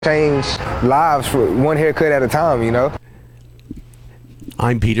change lives for one haircut at a time, you know?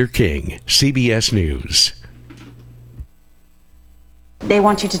 I'm Peter King, CBS News. They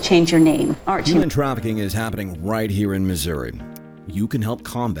want you to change your name, aren't you? Human trafficking is happening right here in Missouri. You can help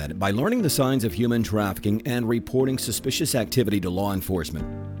combat it by learning the signs of human trafficking and reporting suspicious activity to law enforcement.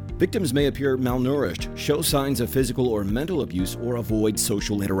 Victims may appear malnourished, show signs of physical or mental abuse, or avoid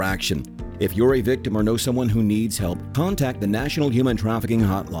social interaction. If you're a victim or know someone who needs help, contact the National Human Trafficking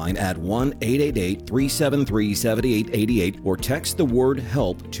Hotline at 1-888-373-7888 or text the word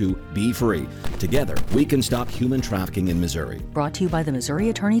HELP to Be Free. Together, we can stop human trafficking in Missouri. Brought to you by the Missouri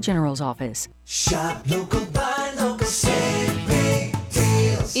Attorney General's Office. Shop local, buy local, save big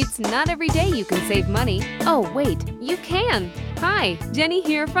deals. It's not every day you can save money. Oh, wait, you can. Hi, Jenny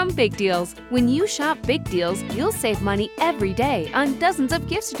here from Big Deals. When you shop Big Deals, you'll save money every day on dozens of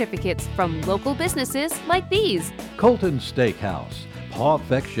gift certificates from local businesses like these. Colton's Steakhouse,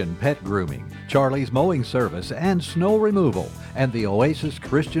 Pawfection Pet Grooming, Charlie's Mowing Service and Snow Removal, and the Oasis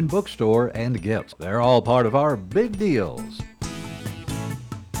Christian Bookstore and Gifts. They're all part of our Big Deals.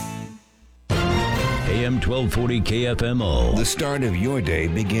 AM 1240 KFMO. The start of your day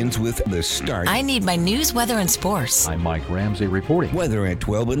begins with The Start. I need my news, weather, and sports. I'm Mike Ramsey reporting. Weather at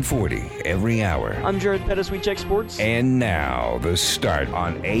 12 and 40 every hour. I'm Jared Pettis. We check sports. And now, The Start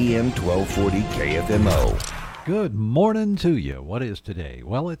on AM 1240 KFMO. Good morning to you. What is today?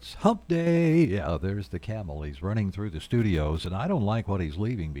 Well, it's hump day. Yeah, there's the camel. He's running through the studios, and I don't like what he's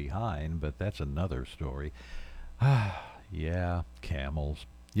leaving behind, but that's another story. Yeah, camels.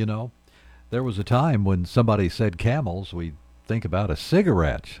 You know, there was a time when somebody said camels, we'd think about a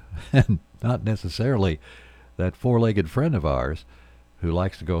cigarette, and not necessarily that four-legged friend of ours who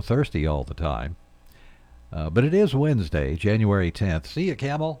likes to go thirsty all the time. But it is Wednesday, January 10th. See ya,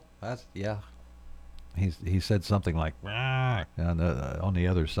 camel? That's, yeah. He said something like, on the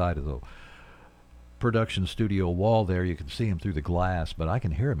other side of the production studio wall there. You can see him through the glass, but I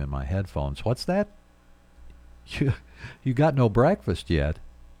can hear him in my headphones. What's that? You got no breakfast yet?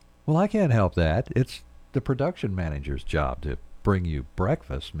 Well, I can't help that. It's the production manager's job to bring you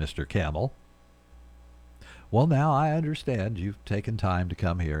breakfast, Mr. Camel. Well, now I understand you've taken time to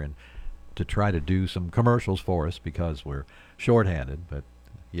come here and to try to do some commercials for us because we're shorthanded, but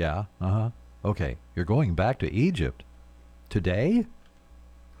yeah, okay, you're going back to Egypt today?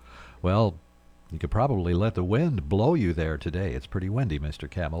 Well, you could probably let the wind blow you there today. It's pretty windy, Mr.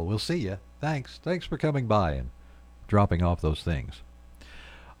 Camel. We'll see you. Thanks for coming by and dropping off those things.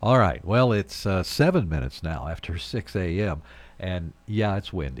 All right, well, it's 7 minutes now after 6 a.m., and yeah,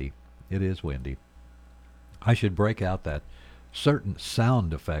 it's windy. It is windy. I should break out that certain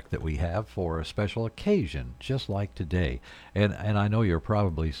sound effect that we have for a special occasion, just like today. And I know you're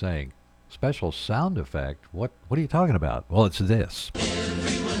probably saying, special sound effect? What are you talking about? Well, it's this.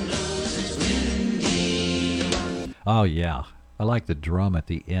 Everyone knows it's windy. Oh, yeah. I like the drum at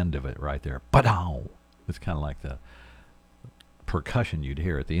the end of it right there. Ba-dow! It's kind of like the percussion you'd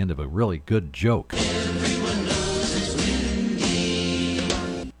hear at the end of a really good joke. Everyone knows it's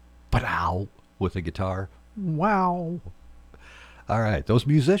windy. Ba-dow! With the guitar. Wow! All right, those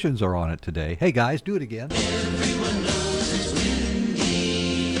musicians are on it today. Hey, guys, do it again. Everyone knows it's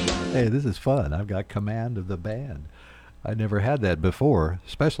windy. Hey, this is fun. I've got command of the band. I never had that before,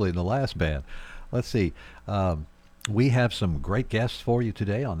 especially in the last band. Let's see. We have some great guests for you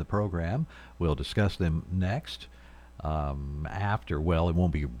today on the program. We'll discuss them next. Well, it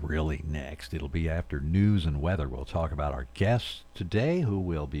won't be really next. It'll be after news and weather. We'll talk about our guests today who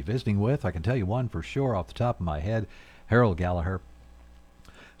we'll be visiting with. I can tell you one for sure off the top of my head. Harold Gallagher,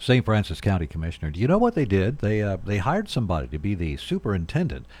 St. Francis County Commissioner. Do you know what they did? They hired somebody to be the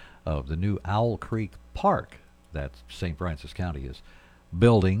superintendent of the new Owl Creek Park that St. Francis County is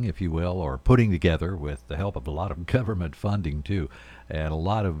building, if you will, or putting together with the help of a lot of government funding, too, and a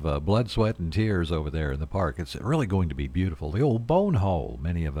lot of blood, sweat, and tears over there in the park. It's really going to be beautiful. The old Bone Hole,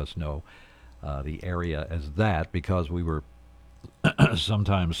 many of us know the area as that because we were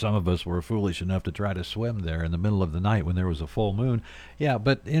sometimes some of us were foolish enough to try to swim there in the middle of the night when there was a full moon. Yeah,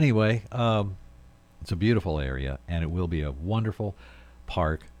 but anyway, it's a beautiful area, and it will be a wonderful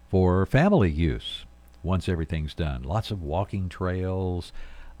park for family use once everything's done. Lots of walking trails.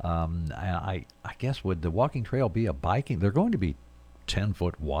 I guess, would the walking trail be a biking? They're going to be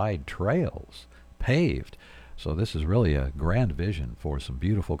 10-foot wide trails, paved. So this is really a grand vision for some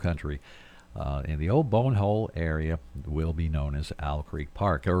beautiful country. And the old Bone Hole area will be known as Owl Creek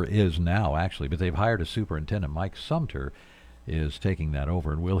Park, or is now actually, but they've hired a superintendent. Mike Sumter is taking that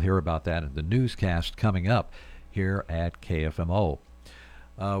over, and we'll hear about that in the newscast coming up here at KFMO.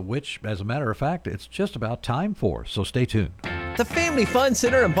 Which, as a matter of fact, it's just about time for, so stay tuned. The Family Fun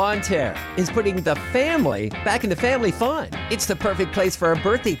Center in Bonne Terre is putting the family back into family fun. It's the perfect place for a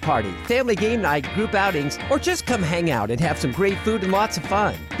birthday party, family game night, group outings, or just come hang out and have some great food and lots of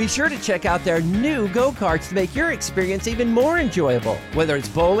fun. Be sure to check out their new go-karts to make your experience even more enjoyable. Whether it's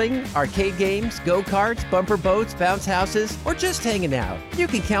bowling, arcade games, go-karts, bumper boats, bounce houses, or just hanging out, you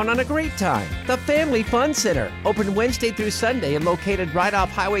can count on a great time. The Family Fun Center, open Wednesday through Sunday and located right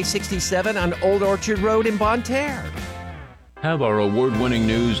off Highway 67 on Old Orchard Road in Bonne Terre. Have our award-winning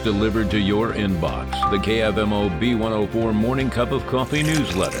news delivered to your inbox. The KFMO B104 Morning Cup of Coffee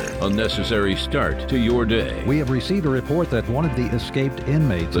newsletter. A necessary start to your day. We have received a report that one of the escaped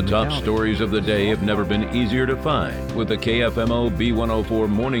inmates... The top stories of the day have never been easier to find with the KFMO B104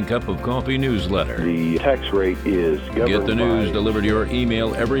 Morning Cup of Coffee newsletter. The tax rate is governed Get the news by... delivered to your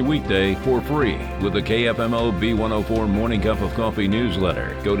email every weekday for free with the KFMO B104 Morning Cup of Coffee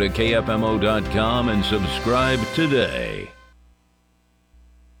newsletter. Go to KFMO.com and subscribe today.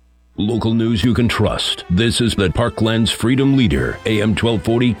 Local news you can trust. This is the Parkland's Freedom Leader, AM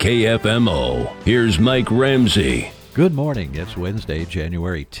 1240 KFMO. Here's Mike Ramsey. Good morning. It's Wednesday,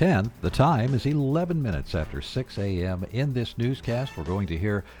 January 10th. The time is 11 minutes after 6 a.m. In this newscast, we're going to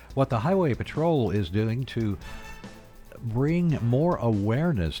hear what the Highway Patrol is doing to bring more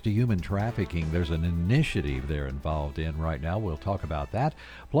awareness to human trafficking. There's an initiative they're involved in right now. We'll talk about that.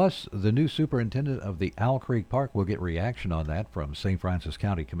 Plus, the new superintendent of the Owl Creek Park will get reaction on that from St. Francis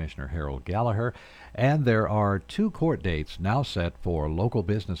County Commissioner Harold Gallagher. And there are 2 court dates now set for local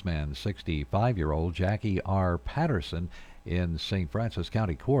businessman 65-year-old Jackie R. Patterson in St. Francis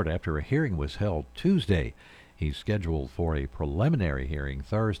County Court after a hearing was held Tuesday. He's scheduled for a preliminary hearing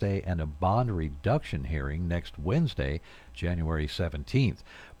Thursday and a bond reduction hearing next Wednesday, January 17th.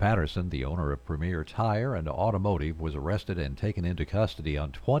 Patterson, the owner of Premier Tire and Automotive, was arrested and taken into custody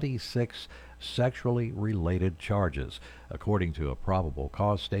on 26 sexually related charges. According to a probable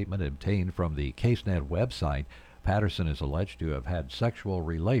cause statement obtained from the CaseNet website, Patterson is alleged to have had sexual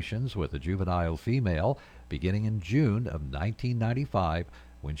relations with a juvenile female beginning in June of 1995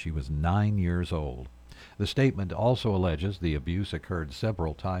 when she was 9 years old. The statement also alleges the abuse occurred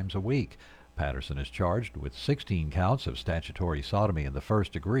several times a week. Patterson is charged with 16 counts of statutory sodomy in the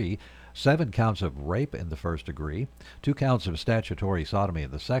first degree, 7 counts of rape in the first degree, 2 counts of statutory sodomy in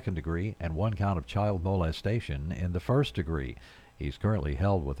the second degree, and 1 count of child molestation in the first degree. He's currently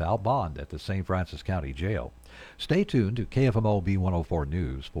held without bond at the St. Francis County Jail. Stay tuned to KFMO B104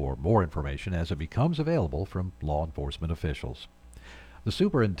 News for more information as it becomes available from law enforcement officials. The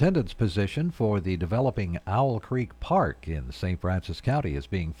superintendent's position for the developing Owl Creek Park in St. Francis County is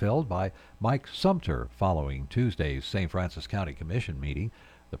being filled by Mike Sumter following Tuesday's St. Francis County Commission meeting.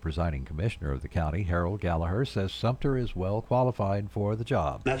 The presiding commissioner of the county, Harold Gallagher, says Sumter is well qualified for the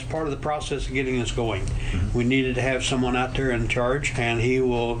job. That's part of the process of getting us going. We needed to have someone out there in charge, and he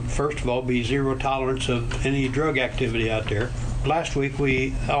will, first of all, be zero tolerance of any drug activity out there. Last week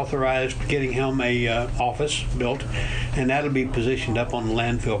we authorized getting him a office built, and that'll be positioned up on the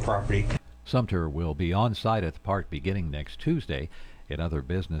landfill property. Sumter will be on site at the park beginning next Tuesday. In other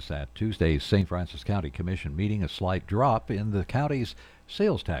business at Tuesday's St. Francis County Commission meeting, a slight drop in the county's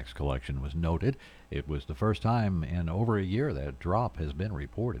sales tax collection was noted. It was the first time in over a year that a drop has been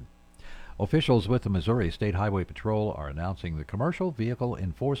reported. Officials with the Missouri State Highway Patrol are announcing the Commercial Vehicle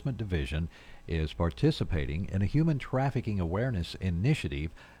Enforcement Division is participating in a human trafficking awareness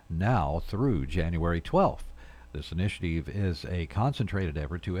initiative now through January 12th. This initiative is a concentrated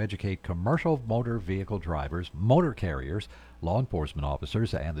effort to educate commercial motor vehicle drivers, motor carriers, law enforcement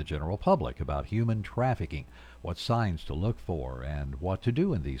officers, and the general public about human trafficking, what signs to look for, and what to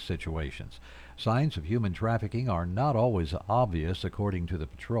do in these situations. Signs of human trafficking are not always obvious according to the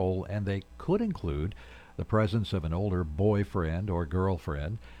patrol, and they could include the presence of an older boyfriend or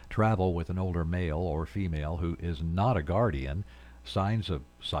girlfriend, travel with an older male or female who is not a guardian, signs of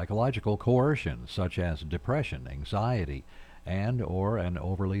psychological coercion such as depression, anxiety, and or an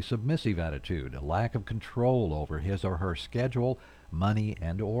overly submissive attitude, a lack of control over his or her schedule, money,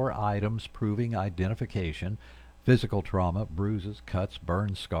 and or items proving identification, physical trauma, bruises, cuts,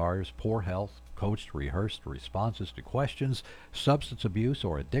 burns, scars, poor health, coached, rehearsed responses to questions, substance abuse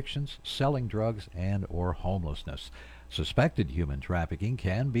or addictions, selling drugs, and or homelessness. Suspected human trafficking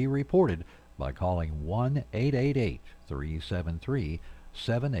can be reported by calling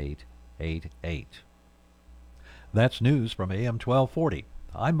 1-888-373-7888. That's news from AM 1240.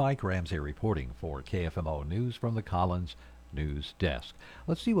 I'm Mike Ramsey reporting for KFMO News from the Collins News Desk.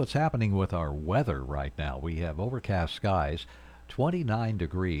 Let's see what's happening with our weather right now. We have overcast skies, 29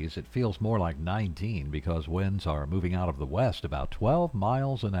 degrees. It feels more like 19 because winds are moving out of the west about 12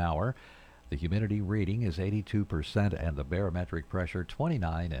 miles an hour. The humidity reading is 82% and the barometric pressure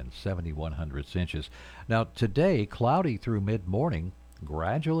 29 and 71/100 inches. Now today, cloudy through mid-morning,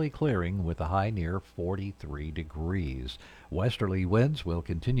 gradually clearing with a high near 43 degrees. Westerly winds will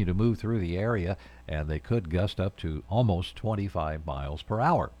continue to move through the area, and they could gust up to almost 25 miles per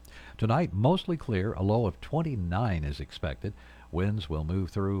hour. Tonight, mostly clear, a low of 29 is expected. Winds will move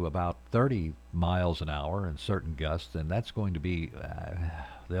through about 30 miles an hour in certain gusts, and that's going to be,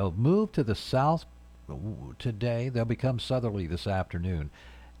 they'll move to the south today. They'll become southerly this afternoon,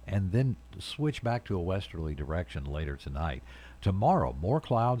 and then switch back to a westerly direction later tonight. Tomorrow, more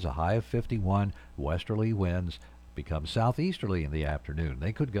clouds, a high of 51, westerly winds become southeasterly in the afternoon.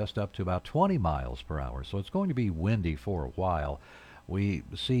 They could gust up to about 20 miles per hour, so it's going to be windy for a while. We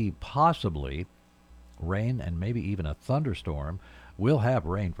see possibly rain and maybe even a thunderstorm. We'll have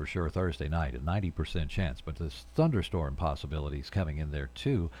rain for sure Thursday night, a 90% chance, but this thunderstorm possibility is coming in there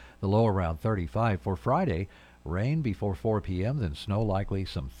too. The low around 35 for Friday. Rain before 4 p.m., then snow likely,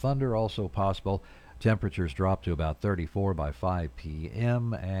 some thunder also possible. Temperatures drop to about 34 by 5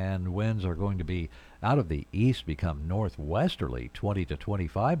 p.m., and winds are going to be out of the east, become northwesterly, 20 to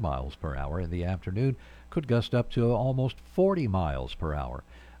 25 miles per hour in the afternoon, could gust up to almost 40 miles per hour.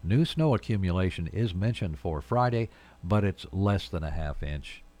 New snow accumulation is mentioned for Friday, but it's less than a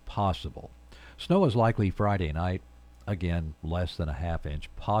half-inch possible. Snow is likely Friday night, again, less than a half-inch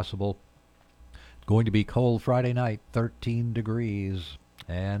possible. Going to be cold Friday night, 13 degrees,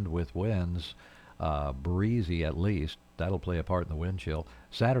 and with winds, breezy at least. That'll play a part in the wind chill.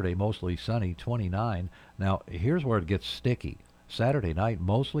 Saturday, mostly sunny, 29. Now, here's where it gets sticky. Saturday night,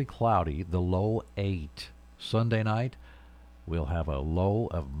 mostly cloudy, the low 8. Sunday night, we'll have a low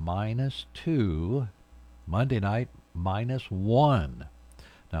of -2. Monday night, -1.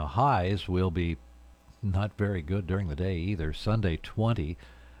 Now, highs will be not very good during the day either. Sunday, 20.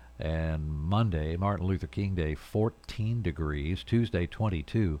 And Monday, Martin Luther King Day, 14 degrees. Tuesday,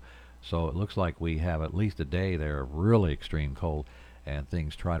 22. So it looks like we have at least a day there of really extreme cold, and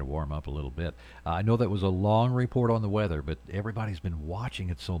things try to warm up a little bit. I know that was a long report on the weather, but everybody's been watching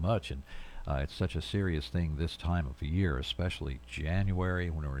it so much, and it's such a serious thing this time of year, especially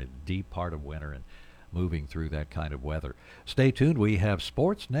January when we're in a deep part of winter and moving through that kind of weather. Stay tuned. We have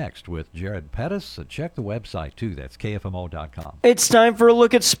sports next with Jared Pettis. Check the website, too. That's KFMO.com. It's time for a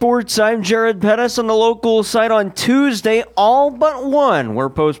look at sports. I'm Jared Pettis. On the local site on Tuesday, all but one were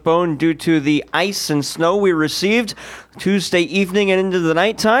postponed due to the ice and snow we received Tuesday evening and into the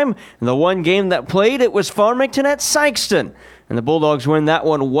nighttime. And the one game that played, it was Farmington at Sykeston. And the Bulldogs win that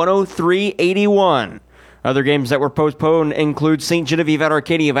one 103-81. Other games that were postponed include St. Genevieve at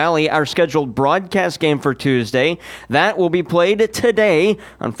Arcadia Valley, our scheduled broadcast game for Tuesday. That will be played today.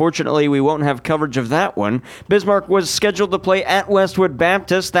 Unfortunately, we won't have coverage of that one. Bismarck was scheduled to play at Westwood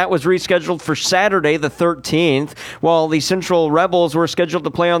Baptist. That was rescheduled for Saturday, the 13th, while the Central Rebels were scheduled to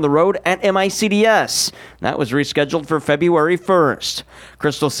play on the road at MICDS. That was rescheduled for February 1st.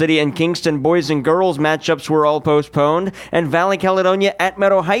 Crystal City and Kingston boys and girls matchups were all postponed, and Valley Caledonia at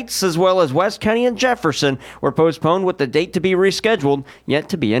Meadow Heights, as well as West County and Jefferson, were postponed with the date to be rescheduled yet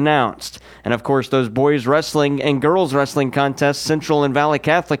to be announced. And of course, those boys wrestling and girls wrestling contests, Central and Valley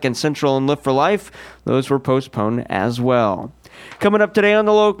Catholic and Central and Live for Life, those were postponed as well. Coming up today on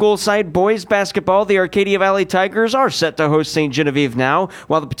the local side, boys basketball, the Arcadia Valley Tigers are set to host St. Genevieve now,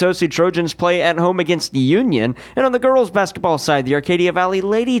 while the Potosi Trojans play at home against Union. And on the girls basketball side, the Arcadia Valley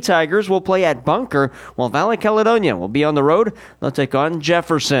Lady Tigers will play at Bunker, while Valley Caledonia will be on the road. They'll take on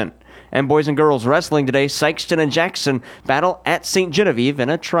Jefferson. And boys and girls wrestling today, Sykeston and Jackson battle at St. Genevieve in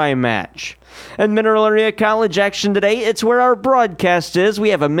a tri-match. And Mineral Area College action today, it's where our broadcast is. We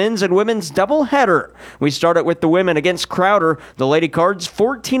have a men's and women's doubleheader. We start it with the women against Crowder. The Lady Cards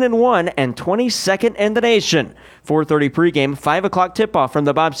 14-1 and 22nd in the nation. 4:30 pregame, 5 o'clock tip-off from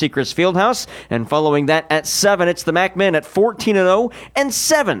the Bob Sechrist Fieldhouse. And following that at 7, it's the MAC men at 14-0 and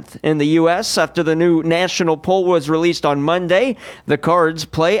 7th in the U.S. after the new national poll was released on Monday. The Cards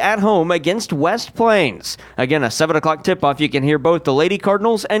play at home against West Plains. Again, a 7 o'clock tip-off. You can hear both the Lady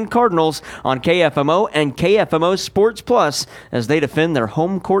Cardinals and Cardinals on KFMO and KFMO Sports Plus as they defend their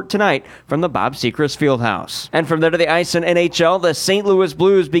home court tonight from the Bob Sechrist Fieldhouse. And from there to the ice in NHL, the St. Louis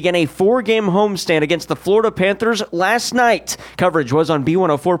Blues begin a 4-game homestand against the Florida Panthers Panthers last night. Coverage was on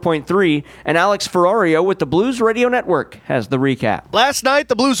B104.3, and Alex Ferrario with the Blues Radio Network has the recap. Last night,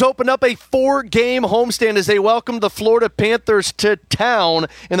 the Blues opened up a 4-game homestand as they welcomed the Florida Panthers to town.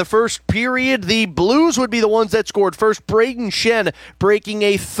 In the first period, the Blues would be the ones that scored first. Braden Shen breaking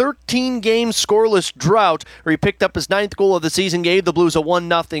a 13-game scoreless drought, where he picked up his 9th goal of the season, gave the Blues a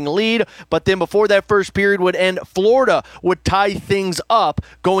 1-0 lead. But then before that first period would end, Florida would tie things up.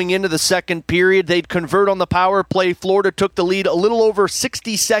 Going into the second period, they'd convert on the power play. Florida took the lead a little over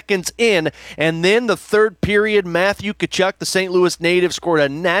 60 seconds in. And then the third period, Matthew Tkachuk, the St. Louis native, scored a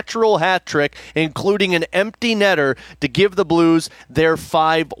natural hat trick, including an empty netter, to give the Blues their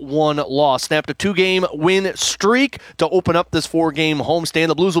 5-1 loss. Snapped a 2-game win streak to open up this 4-game homestand.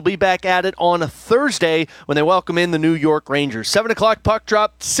 The Blues will be back at it on Thursday when they welcome in the New York Rangers. 7 o'clock puck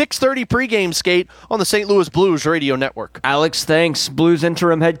drop, 6:30 pregame skate on the St. Louis Blues Radio Network. Alex, thanks. Blues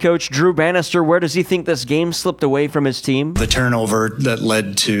interim head coach Drew Bannister, where does he think this game slipped away from his team? The turnover that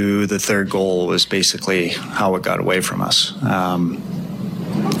led to the third goal was basically how it got away from us.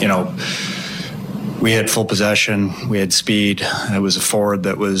 We had full possession, we had speed, it was a forward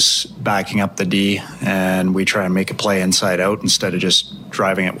that was backing up the D, and we try and make a play inside out instead of just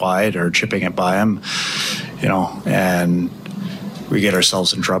driving it wide or chipping it by him, and we get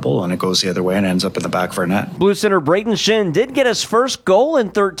ourselves in trouble, and it goes the other way and ends up in the back of our net. Blue center Braden Shen did get his first goal in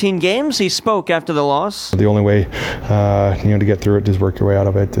 13 games. He spoke after the loss. The only way, to get through it is work your way out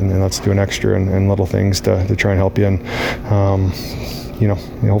of it, and let's do an extra and little things to try and help you.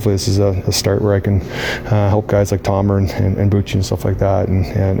 And hopefully this is a start where I can help guys like Tomer and Bucci and stuff like that.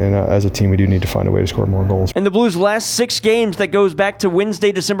 And as a team, we do need to find a way to score more goals. In the Blues' last 6 games, that goes back to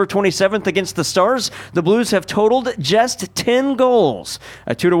Wednesday, December 27th against the Stars, the Blues have totaled just 10 goals.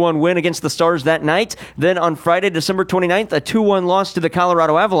 A 2-1 win against the Stars that night. Then on Friday, December 29th, a 2-1 loss to the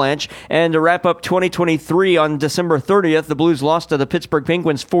Colorado Avalanche. And to wrap up 2023 on December 30th, the Blues lost to the Pittsburgh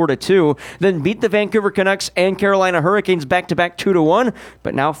Penguins 4-2. Then beat the Vancouver Canucks and Carolina Hurricanes back-to-back 2-1.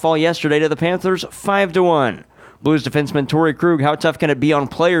 But now fall yesterday to the Panthers 5-1. Blues defenseman Torrey Krug, how tough can it be on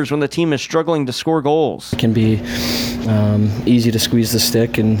players when the team is struggling to score goals? It can be easy to squeeze the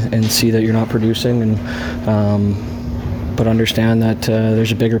stick and see that you're not producing, but understand that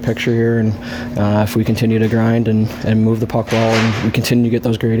there's a bigger picture here, and if we continue to grind and move the puck well, and we continue to get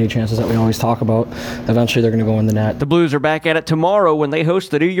those grade A chances that we always talk about, eventually they're going to go in the net. The Blues are back at it tomorrow when they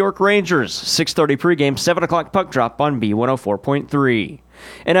host the New York Rangers. 6:30 pregame, 7 o'clock puck drop on B104.3.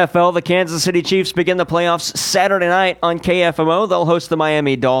 NFL, the Kansas City Chiefs begin the playoffs Saturday night on KFMO. They'll host the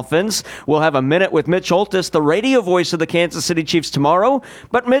Miami Dolphins. We'll have a minute with Mitch Holtis, the radio voice of the Kansas City Chiefs, tomorrow.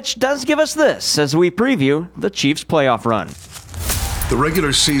 But Mitch does give us this as we preview the Chiefs' playoff run. The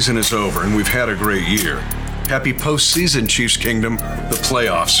regular season is over, and we've had a great year. Happy postseason, Chiefs Kingdom. The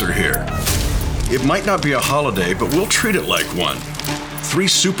playoffs are here. It might not be a holiday, but we'll treat it like one. 3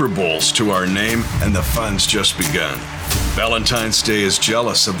 Super Bowls to our name, and the fun's just begun. Valentine's Day is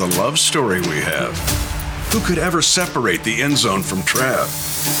jealous of the love story we have. Who could ever separate the end zone from Trav?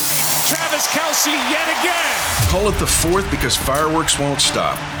 Travis Kelce yet again. Call it the 4th because fireworks won't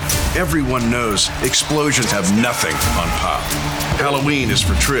stop. Everyone knows explosions have nothing on pop. Halloween is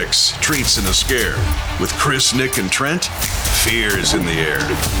for tricks, treats, and a scare. With Chris, Nick, and Trent, fear's in the air.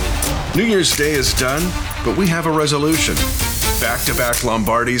 New Year's Day is done, but we have a resolution. Back-to-back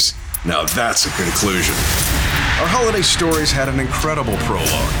Lombardis, now that's a conclusion. Our holiday stories had an incredible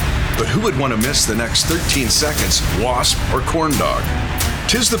prologue, but who would want to miss the next 13 seconds, wasp or corn dog?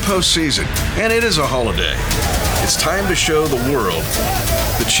 'Tis the postseason, and it is a holiday. It's time to show the world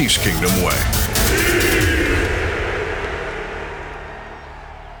the Chiefs Kingdom way.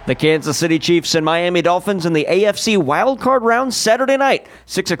 The Kansas City Chiefs and Miami Dolphins in the AFC wildcard round Saturday night.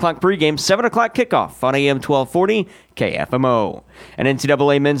 6 o'clock pregame, 7 o'clock kickoff on AM 1240 KFMO. And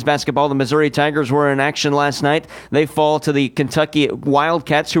NCAA men's basketball, the Missouri Tigers were in action last night. They fall to the Kentucky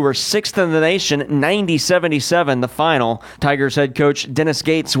Wildcats, who were 6th in the nation, 90-77 the final. Tigers head coach Dennis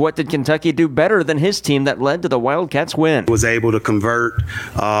Gates, what did Kentucky do better than his team that led to the Wildcats win? Was able to convert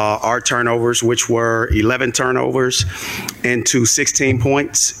our turnovers, which were 11 turnovers, into 16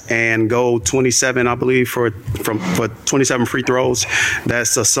 points and go 27, I believe, for 27 free throws.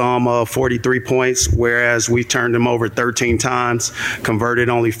 That's a sum of 43 points, whereas we turned them over over 13 times, converted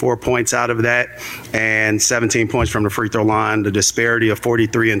only 4 points out of that, and 17 points from the free throw line. The disparity of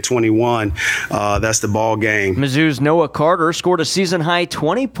 43 and 21, that's the ball game. Mizzou's Noah Carter scored a season-high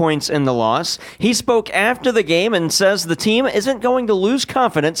 20 points in the loss. He spoke after the game and says the team isn't going to lose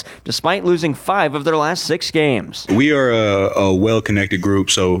confidence despite losing 5 of their last 6 games. We are a well-connected group,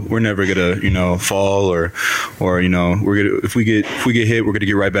 so we're never gonna, fall or we're gonna if we get hit, we're gonna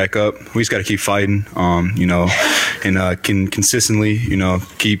get right back up. We just got to keep fighting, and can consistently,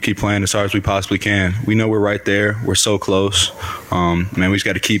 keep playing as hard as we possibly can. We know we're right there. We're so close. We just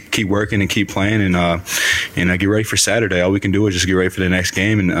got to keep working and keep playing and get ready for Saturday. All we can do is just get ready for the next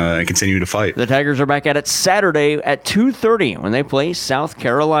game and continue to fight. The Tigers are back at it Saturday at 2:30 when they play South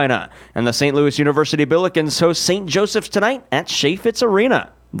Carolina. And the St. Louis University Billikens host St. Joseph's tonight at Chaffetz Arena.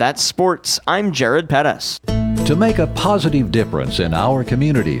 That's sports. I'm Jared Pettis. To make a positive difference in our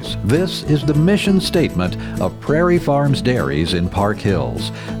communities, this is the mission statement of Prairie Farms Dairies in Park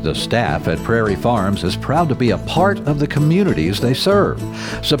Hills. The staff at Prairie Farms is proud to be a part of the communities they serve,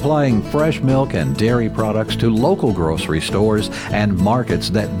 supplying fresh milk and dairy products to local grocery stores and markets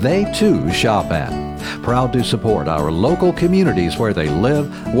that they too shop at. Proud to support our local communities where they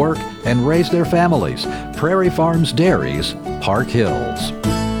live, work, and raise their families. Prairie Farms Dairies, Park Hills.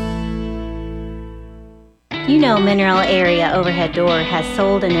 You know Mineral Area Overhead Door has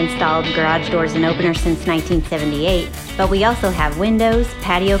sold and installed garage doors and openers since 1978, but we also have windows,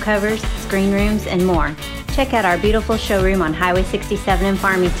 patio covers, screen rooms, and more. Check out our beautiful showroom on Highway 67 in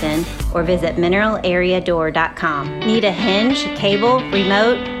Farmington or visit mineralareadoor.com. Need a hinge, cable,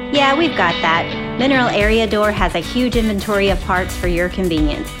 remote? Yeah, we've got that. Mineral Area Door has a huge inventory of parts for your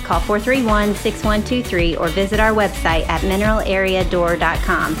convenience. Call 431-6123 or visit our website at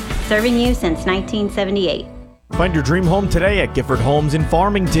mineralareadoor.com. Serving you since 1978. Find your dream home today at Gifford Homes in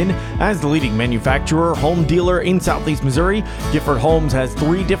Farmington. As the leading manufacturer, home dealer in Southeast Missouri, Gifford Homes has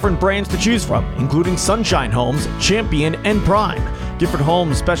 3 different brands to choose from, including Sunshine Homes, Champion, and Prime. Gifford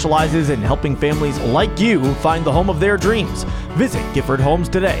Homes specializes in helping families like you find the home of their dreams. Visit Gifford Homes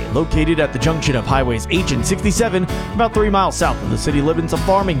today, located at the junction of Highways H and 67, about 3 miles south of the city limits of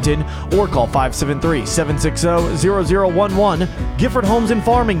Farmington, or call 573-760-0011. Gifford Homes in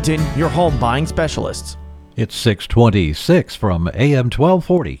Farmington, your home buying specialists. It's 6:26 from AM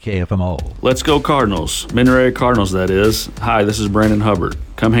 1240 KFMO. Let's go Cardinals. Mineral Area Cardinals, that is. Hi, this is Brandon Hubbard.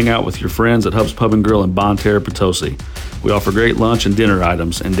 Come hang out with your friends at Hub's Pub & Grill in Bonne Terre, Potosi. We offer great lunch and dinner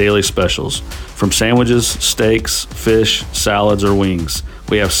items and daily specials. From sandwiches, steaks, fish, salads, or wings.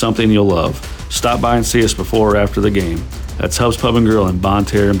 We have something you'll love. Stop by and see us before or after the game. That's Hub's Pub & Grill in Bonne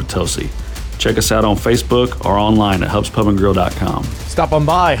Terre and Potosi. Check us out on Facebook or online at hubspubandgrill.com. Stop on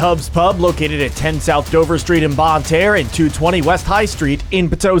by Hub's Pub, located at 10 South Dover Street in Bonne Terre and 220 West High Street in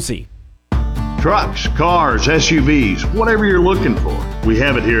Potosi. Trucks, cars, SUVs, whatever you're looking for, we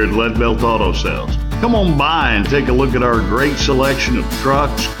have it here at Lead Belt Auto Sales. Come on by and take a look at our great selection of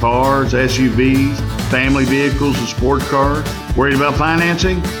trucks, cars, SUVs, family vehicles, and sport cars. Worried about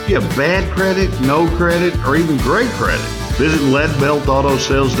financing? You have bad credit, no credit, or even great credit? Visit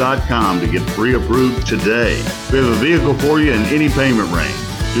leadbeltautosales.com to get pre-approved today. We have a vehicle for you in any payment range.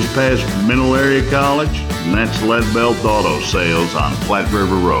 Just past Mineral Area College, and that's Lead Belt Auto Sales on Platte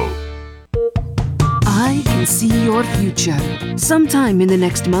River Road. I can see your future. Sometime in the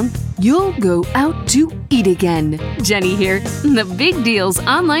next month, you'll go out to eat again. Jenny here. The Big Deals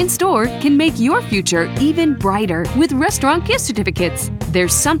online store can make your future even brighter with restaurant gift certificates.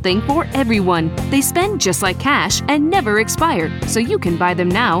 There's something for everyone. They spend just like cash and never expire, so you can buy them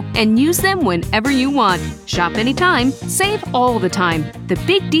now and use them whenever you want. Shop anytime, save all the time. The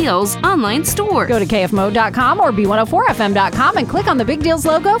Big Deals online store. Go to KFMO.com or B104FM.com and click on the Big Deals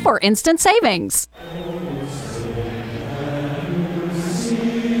logo for instant savings.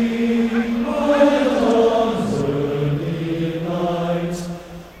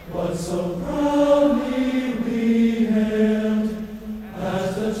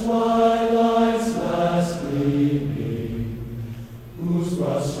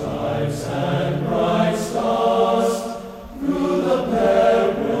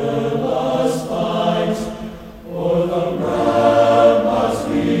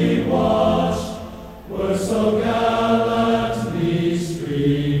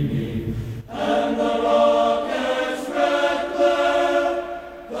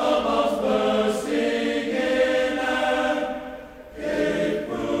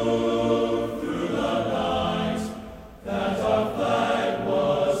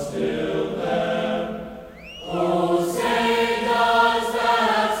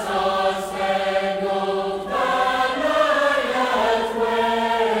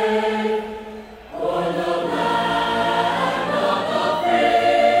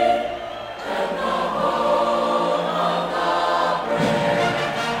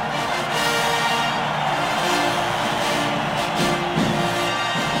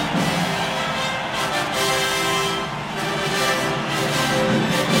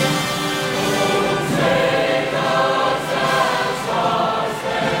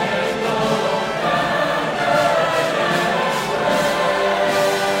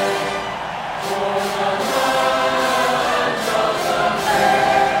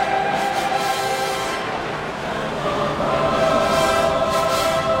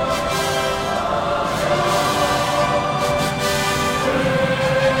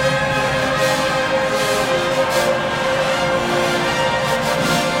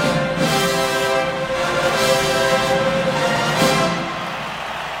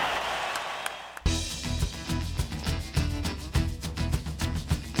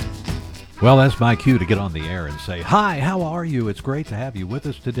 Well, that's my cue to get on the air and say, hi, how are you? It's great to have you with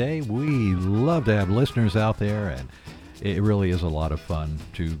us today. We love to have listeners out there, and it really is a lot of fun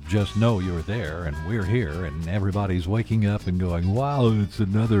to just know you're there and we're here, and everybody's waking up and going, wow, it's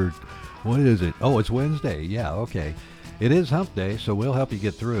another, what is it? Oh, it's Wednesday. Yeah, okay. It is Hump Day, so we'll help you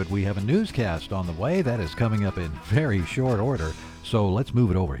get through it. We have a newscast on the way that is coming up in very short order, so let's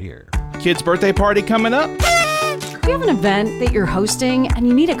move it over here. Kid's birthday party coming up? Do you have an event that you're hosting and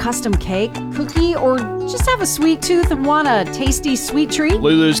you need a custom cake, cookie, or just have a sweet tooth and want a tasty sweet treat?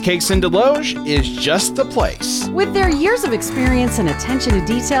 Lulu's Cakes in Deloge is just the place. With their years of experience and attention to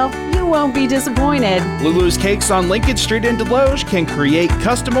detail, you won't be disappointed. Lulu's Cakes on Lincoln Street in Deloge can create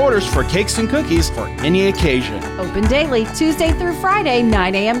custom orders for cakes and cookies for any occasion. Open daily, Tuesday through Friday,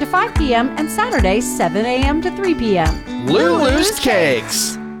 9 a.m. to 5 p.m. and Saturday, 7 a.m. to 3 p.m. Lulu's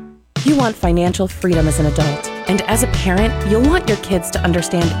Cakes. You want financial freedom as an adult. And as a parent, you'll want your kids to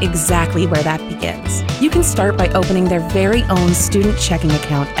understand exactly where that begins. You can start by opening their very own student checking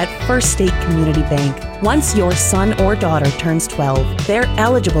account at First State Community Bank. Once your son or daughter turns 12, they're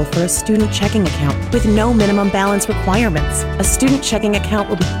eligible for a student checking account with no minimum balance requirements. A student checking account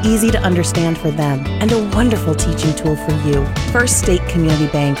will be easy to understand for them and a wonderful teaching tool for you. First State Community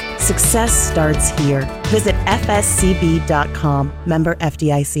Bank. Success starts here. Visit fscb.com. Member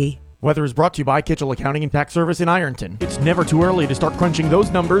FDIC. Weather is brought to you by Kitchell Accounting and Tax Service in Ironton. It's never too early to start crunching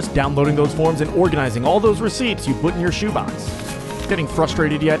those numbers, downloading those forms, and organizing all those receipts you put in your shoebox. Getting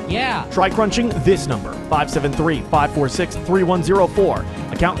frustrated yet? Yeah. Try crunching this number,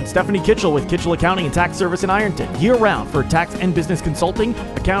 573-546-3104. Accountant Stephanie Kitchell with Kitchell Accounting and Tax Service in Ironton, year-round for tax and business consulting,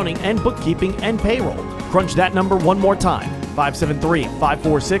 accounting, and bookkeeping and payroll. Crunch that number one more time,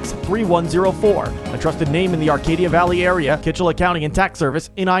 573-546-3104. A trusted name in the Arcadia Valley area, Kitchell Accounting and Tax Service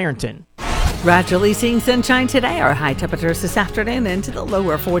in Ironton. Gradually seeing sunshine today. Our high temperatures this afternoon into the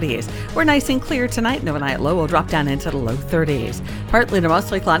lower 40s. We're nice and clear tonight, and overnight low will drop down into the low 30s. Partly to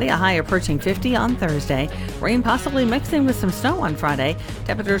mostly cloudy, a high approaching 50 on Thursday. Rain possibly mixing with some snow on Friday.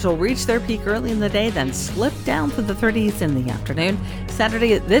 Temperatures will reach their peak early in the day, then slip down to the 30s in the afternoon.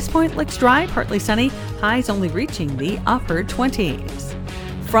 Saturday at this point looks dry, partly sunny. Highs only reaching the upper 20s.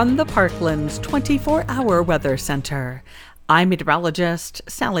 From the Parkland's 24-hour weather center, I'm meteorologist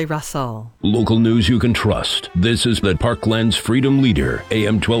Sally Russell. Local news you can trust. This is the Parkland's Freedom Leader,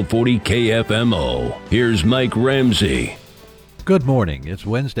 AM 1240 KFMO. Here's Mike Ramsey. Good morning. It's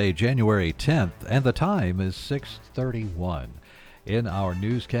Wednesday, January 10th, and the time is 6:31. In our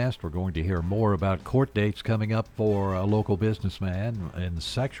newscast, we're going to hear more about court dates coming up for a local businessman in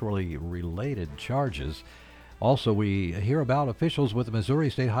sexually related charges. Also, we hear about officials with the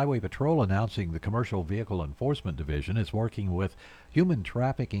Missouri State Highway Patrol announcing the Commercial Vehicle Enforcement Division is working with human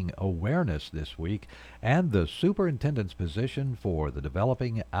trafficking awareness this week, and the superintendent's position for the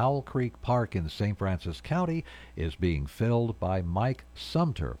developing Owl Creek Park in St. Francis County is being filled by Mike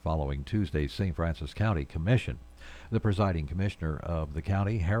Sumter following Tuesday's St. Francis County Commission. The presiding commissioner of the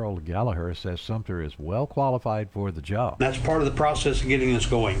county, Harold Gallagher, says Sumter is well qualified for the job. That's part of the process of getting us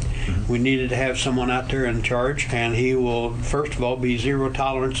going. We needed to have someone out there in charge, and he will, first of all, be zero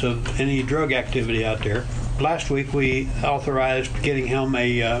tolerance of any drug activity out there. Last week we authorized getting him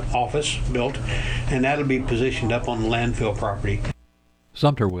a office built, and that'll be positioned up on the landfill property.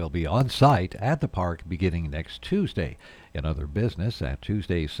 Sumter will be on site at the park beginning next Tuesday. In other business, at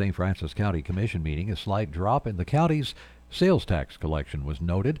Tuesday's St. Francis County Commission meeting, a slight drop in the county's sales tax collection was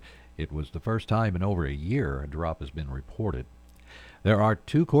noted. It was the first time in over a year a drop has been reported. There are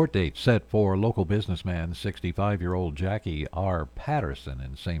 2 court dates set for local businessman 65-year-old Jackie R. Patterson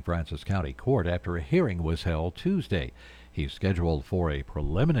in St. Francis County Court after a hearing was held Tuesday. He's scheduled for a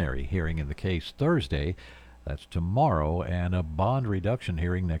preliminary hearing in the case Thursday. That's tomorrow, and a bond reduction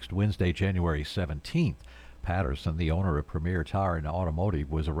hearing next Wednesday, January 17th. Patterson, the owner of Premier Tire and Automotive,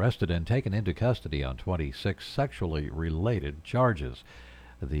 was arrested and taken into custody on 26 sexually related charges.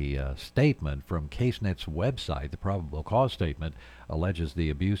 The statement from CaseNet's website, the probable cause statement, alleges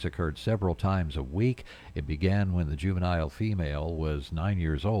the abuse occurred several times a week. It began when the juvenile female was 9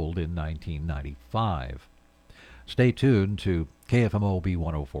 years old in 1995. Stay tuned to KFMO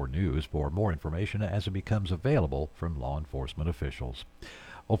B104 News for more information as it becomes available from law enforcement officials.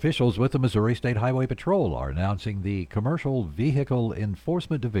 Officials with the Missouri State Highway Patrol are announcing the Commercial Vehicle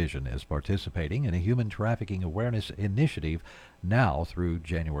Enforcement Division is participating in a human trafficking awareness initiative now through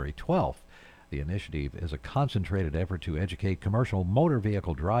January 12th. The initiative is a concentrated effort to educate commercial motor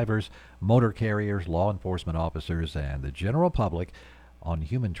vehicle drivers, motor carriers, law enforcement officers, and the general public on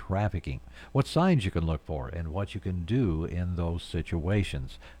human trafficking, what signs you can look for, and what you can do in those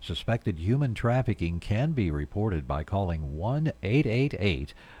situations. Suspected human trafficking can be reported by calling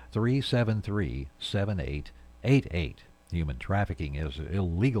 1-888 888-373-7888. Human trafficking is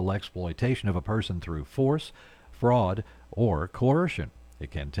illegal exploitation of a person through force, fraud, or coercion.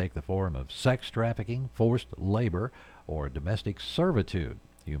 It can take the form of sex trafficking, forced labor, or domestic servitude.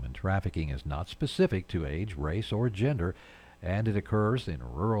 Human trafficking is not specific to age, race, or gender, and it occurs in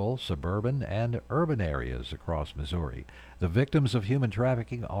rural, suburban, and urban areas across Missouri. The victims of human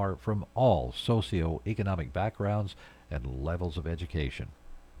trafficking are from all socioeconomic backgrounds and levels of education.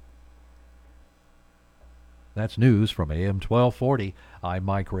 That's news from AM 1240. I'm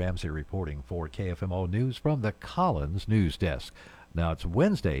Mike Ramsey reporting for KFMO News from the Collins News Desk. Now it's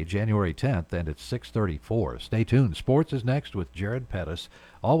Wednesday, January 10th, and it's 6:34. Stay tuned. Sports is next with Jared Pettis.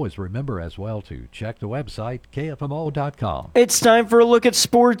 Always remember as well to check the website, KFMO.com. It's time for a look at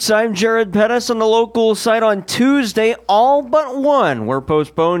sports. I'm Jared Pettis. On the local site on Tuesday, all but one were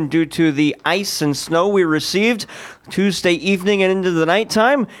postponed due to the ice and snow we received Tuesday evening and into the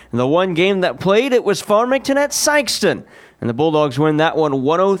nighttime. And the one game that played, it was Farmington at Sykeston. And the Bulldogs win that one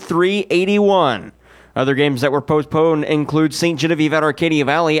 103-81. Other games that were postponed include St. Genevieve at Arcadia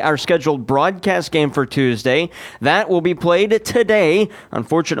Valley, our scheduled broadcast game for Tuesday. That will be played today.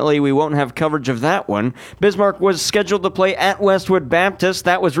 Unfortunately, we won't have coverage of that one. Bismarck was scheduled to play at Westwood Baptist.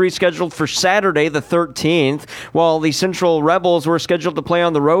 That was rescheduled for Saturday, the 13th, while the Central Rebels were scheduled to play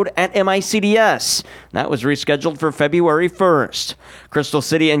on the road at MICDS. That was rescheduled for February 1st. Crystal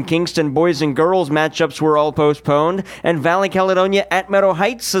City and Kingston boys and girls matchups were all postponed, and Valley Caledonia at Meadow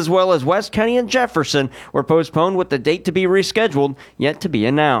Heights, as well as West County and Jefferson, were postponed with the date to be rescheduled yet to be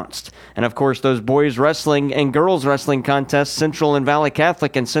announced. And of course, those boys wrestling and girls wrestling contests, Central and Valley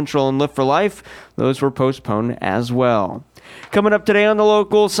Catholic and Central and Live for Life, those were postponed as well. Coming up today on the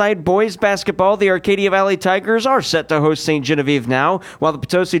local side, boys basketball, the Arcadia Valley Tigers are set to host St. Genevieve now, while the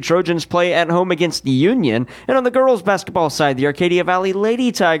Potosi Trojans play at home against Union. And on the girls basketball side, the Arcadia Valley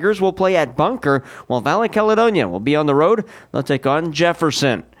Lady Tigers will play at Bunker, while Valley Caledonia will be on the road. They'll take on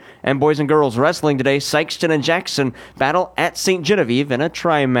Jefferson. And boys and girls wrestling today, Sykeston and Jackson battle at St. Genevieve in a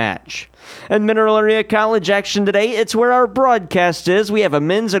tri-match. And Mineral Area College action today, it's where our broadcast is. We have a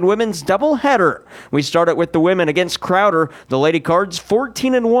men's and women's doubleheader. We start it with the women against Crowder. The Lady Cards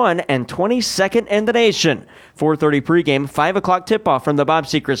 14-1 and 22nd in the nation. 4:30 pregame, 5 o'clock tip-off from the Bob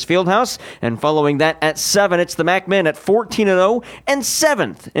Sechrist Fieldhouse. And following that at 7, it's the MAC men at 14-0 and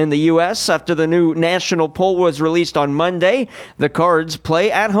 7th in the U.S. after the new national poll was released on Monday. The Cards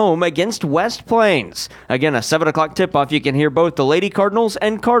play at home against West Plains. Again, a 7 o'clock tip-off. You can hear both the Lady Cardinals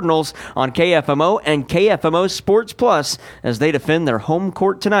and Cardinals on KFMO and KFMO Sports Plus as they defend their home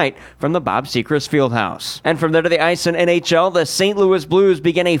court tonight from the Bob Sechrist Fieldhouse. And from there to the ice in NHL, the St. Louis Blues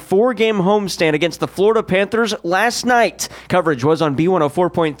began a 4-game homestand against the Florida Panthers last night. Coverage was on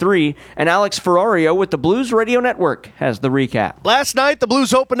B104.3, and Alex Ferrario with the Blues Radio Network has the recap. Last night, the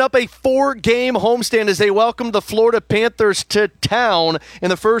Blues opened up a 4-game homestand as they welcomed the Florida Panthers to town. In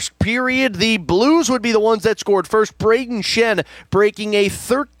the first period, the Blues would be the ones that scored first. Braden Shen breaking a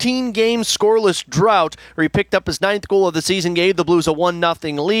 13-game scoreless drought, where he picked up his 9th goal of the season, gave the Blues a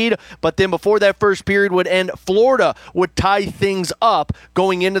 1-0 lead. But then before that first period would end, Florida would tie things up.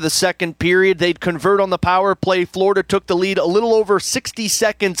 Going into the second period, they'd convert on the power play. Florida took the lead a little over 60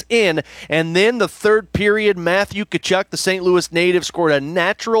 seconds in. And then the third period, Matthew Tkachuk, the St. Louis native, scored a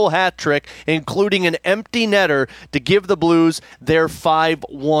natural hat trick, including an empty netter, to give the Blues their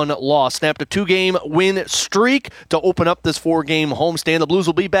 5-1 loss. Snapped a 2-game win streak to open up this 4-game homestand. The Blues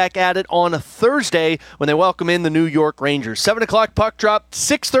will be back at it on Thursday when they welcome in the New York Rangers. 7 o'clock puck drop,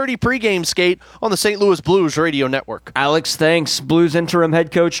 6:30 pregame skate on the St. Louis Blues Radio Network. Alex, thanks. Blues interim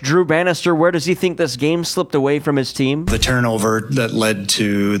head coach Drew Bannister, where does he think this game slipped away from his team? The turnover that led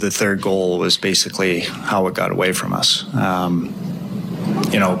to the third goal was basically how it got away from us.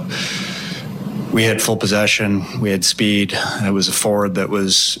 We had full possession, we had speed, it was a forward that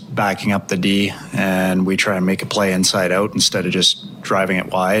was backing up the D, and we try and make a play inside out instead of just driving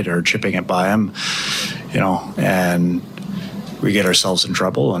it wide or chipping it by him, and we get ourselves in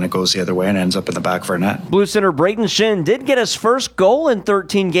trouble, and it goes the other way and ends up in the back of our net. Blue center Braden Shin did get his first goal in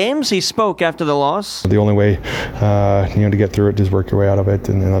 13 games. He spoke after the loss. The only way, to get through it is work your way out of it,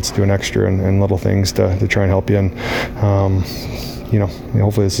 and let's do an extra and little things to try and help you. And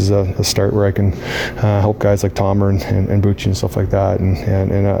hopefully this is a start where I can help guys like Tomer and Bucci and stuff like that. And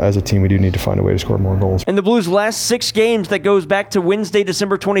as a team, we do need to find a way to score more goals. In the Blues' last 6 games, that goes back to Wednesday,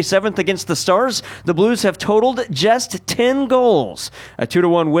 December 27th against the Stars, the Blues have totaled just 10 goals. A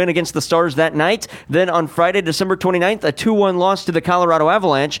 2-1 win against the Stars that night. Then on Friday, December 29th, a 2-1 loss to the Colorado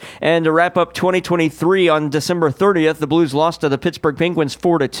Avalanche. And to wrap up 2023 on December 30th, the Blues lost to the Pittsburgh Penguins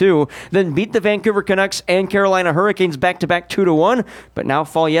 4-2. Then beat the Vancouver Canucks and Carolina Hurricanes back-to-back 2-1. 1, but now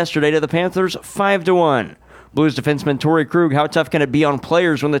fall yesterday to the Panthers 5-1. Blues defenseman Torrey Krug, how tough can it be on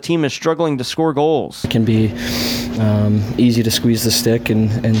players when the team is struggling to score goals? It can be easy to squeeze the stick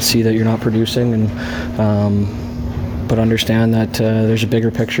and see that you're not producing, but understand that there's a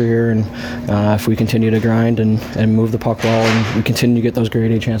bigger picture here, and if we continue to grind and move the puck well, and we continue to get those grade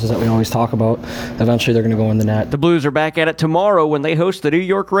A chances that we always talk about, eventually they're going to go in the net. The Blues are back at it tomorrow when they host the New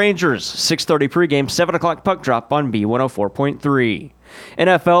York Rangers. 6:30 pregame, 7 o'clock puck drop on B104.3.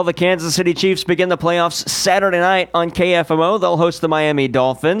 NFL, the Kansas City Chiefs begin the playoffs Saturday night on KFMO. They'll host the Miami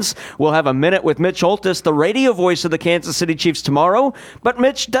Dolphins. We'll have a minute with Mitch Holtis, the radio voice of the Kansas City Chiefs, tomorrow. But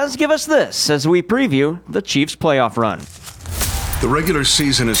Mitch does give us this as we preview the Chiefs' playoff run. The regular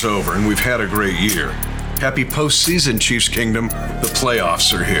season is over, and we've had a great year. Happy postseason, Chiefs Kingdom. The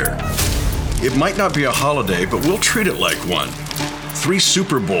playoffs are here. It might not be a holiday, but we'll treat it like one. 3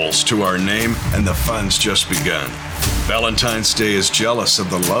 Super Bowls to our name, and the fun's just begun. Valentine's Day is jealous of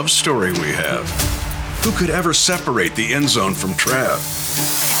the love story we have. Who could ever separate the end zone from Trav?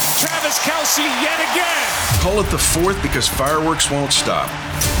 Travis Kelce yet again. Call it the 4th because fireworks won't stop.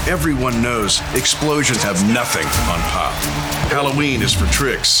 Everyone knows explosions have nothing on Pop. Halloween is for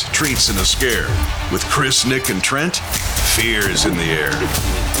tricks, treats, and a scare. With Chris, Nick, and Trent, fear is in the air.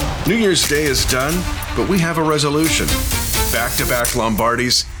 New Year's Day is done, but we have a resolution. Back-to-back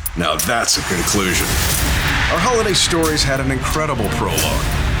Lombardis, now that's a conclusion. Our holiday stories had an incredible prologue,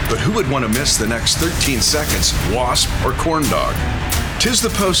 but who would want to miss the next 13 seconds, wasp or corn dog? 'Tis the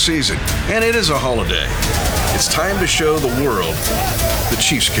postseason, and it is a holiday. It's time to show the world the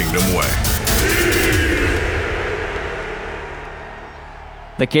Chiefs Kingdom way.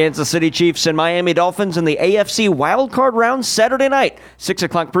 The Kansas City Chiefs and Miami Dolphins in the AFC wildcard round Saturday night. 6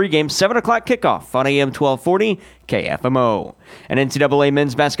 o'clock pregame, 7 o'clock kickoff on AM 1240 KFMO. And NCAA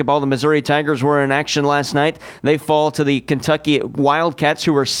men's basketball, the Missouri Tigers were in action last night. They fall to the Kentucky Wildcats,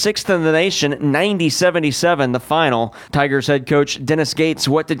 who were 6th in the nation, 90-77 the final. Tigers head coach Dennis Gates,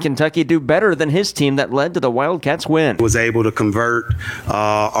 what did Kentucky do better than his team that led to the Wildcats win? Was able to convert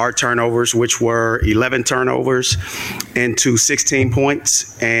our turnovers, which were 11 turnovers, into 16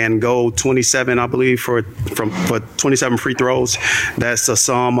 points and go 27, I believe, for 27 free throws. That's a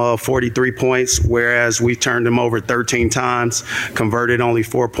sum of 43 points, whereas we turned them over 13 times, converted only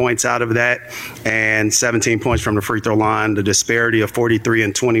 4 points out of that, and 17 points from the free throw line. The disparity of 43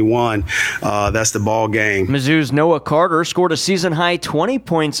 and 21, that's the ball game. Mizzou's Noah Carter scored a season-high 20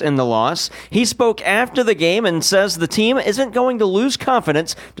 points in the loss. He spoke after the game and says the team isn't going to lose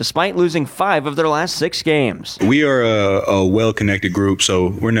confidence despite losing 5 of their last 6 games. We are a well-connected group, so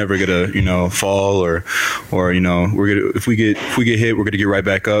we're never gonna, fall or we're gonna if we get hit, we're gonna get right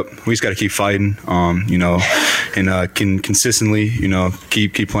back up. We just got to keep fighting, and can consistently,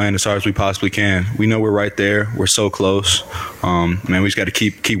 keep playing as hard as we possibly can. We know we're right there. We're so close. We just got to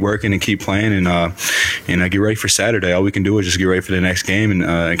keep working and keep playing and get ready for Saturday. All we can do is just get ready for the next game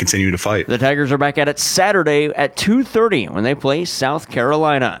and continue to fight. The Tigers are back at it Saturday at 2:30 when they play South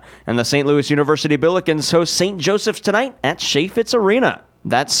Carolina. And the St. Louis University Billikens host St. Joseph's tonight at Chaffetz Arena.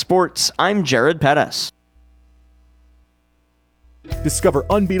 That's sports. I'm Jared Pettis. Discover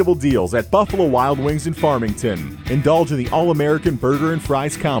unbeatable deals at Buffalo Wild Wings in Farmington. Indulge in the All-American Burger and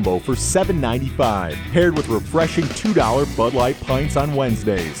Fries combo for $7.95, paired with refreshing $2 Bud Light pints on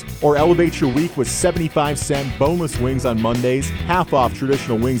Wednesdays. Or elevate your week with 75-cent boneless wings on Mondays, half off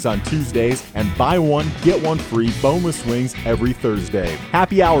traditional wings on Tuesdays, and buy one, get one free boneless wings every Thursday.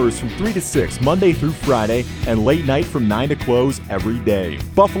 Happy hours from 3 to 6, Monday through Friday, and late night from 9 to close every day.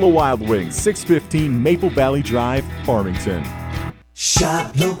 Buffalo Wild Wings, 615 Maple Valley Drive, Farmington.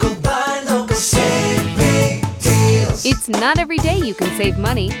 Shop local, buy local, save big deals. It's not every day you can save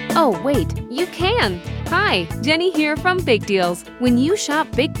money. Oh, wait, you can. Hi, Jenny here from Big Deals. When you shop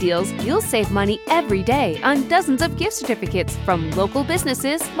Big Deals, you'll save money every day on dozens of gift certificates from local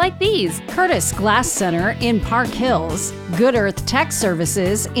businesses like these. Curtis Glass Center in Park Hills, Good Earth Tech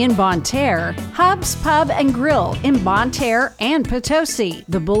Services in Bonne Terre, Hub's Pub and Grill in Bonne Terre and Potosi,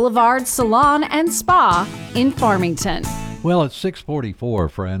 the Boulevard Salon and Spa in Farmington. Well, it's 6:44,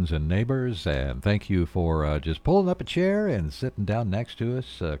 friends and neighbors, and thank you for just pulling up a chair and sitting down next to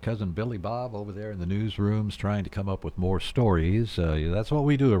us. Cousin Billy Bob over there in the newsrooms trying to come up with more stories. That's what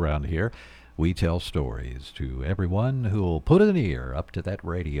we do around here. We tell stories to everyone who'll put an ear up to that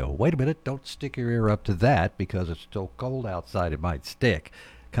radio. Wait a minute, don't stick your ear up to that because it's still cold outside. It might stick,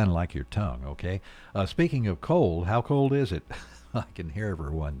 kind of like your tongue, okay? Speaking of cold, how cold is it? I can hear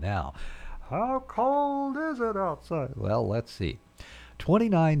everyone now. How cold is it outside? Well, let's see.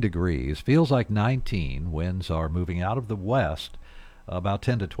 29 degrees, feels like 19. Winds are moving out of the west about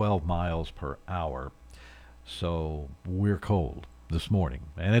 10 to 12 miles per hour. So we're cold. this morning,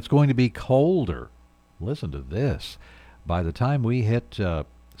 and it's going to be colder. Listen to this. By the time we hit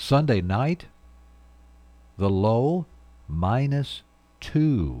Sunday night, the low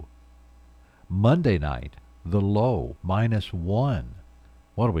 -2. Monday night, the low -1.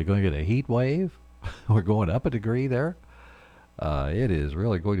 What are we going to get, a heat wave? We're going up a degree there. It is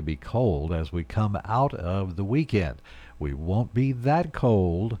really going to be cold as we come out of the weekend. We won't be that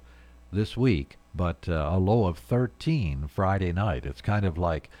cold this week, but a low of 13 Friday night. It's kind of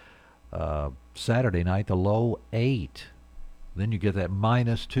like Saturday night, the low 8. Then you get that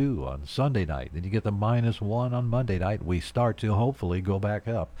 -2 on Sunday night. Then you get the -1 on Monday night. We start to hopefully go back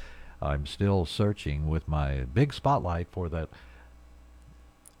up. I'm still searching with my big spotlight for that,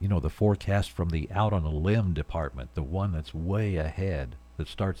 the forecast from the Out on a Limb department, the one that's way ahead, that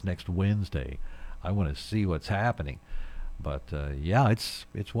starts next Wednesday. I want to see what's happening. But, yeah,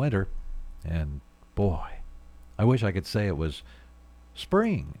 it's winter. And, boy, I wish I could say it was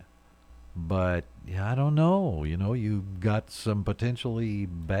spring. But, yeah, I don't know. You've got some potentially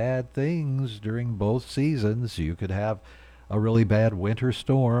bad things during both seasons. You could have a really bad winter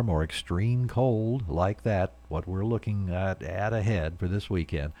storm or extreme cold like that, what we're looking at ahead for this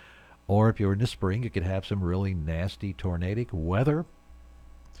weekend. Or if you're in the spring, you could have some really nasty tornadic weather.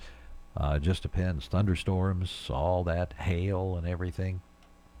 Just depends. Thunderstorms, all that, hail and everything.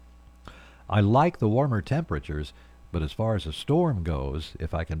 I like the warmer temperatures, but as far as a storm goes,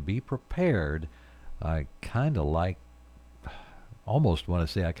 if I can be prepared, I kind of like, almost want to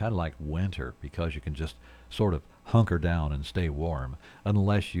say I kind of like winter, because you can just sort of hunker down and stay warm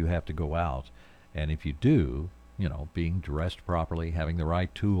unless you have to go out. And if you do, being dressed properly, having the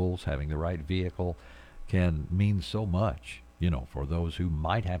right tools, having the right vehicle can mean so much, for those who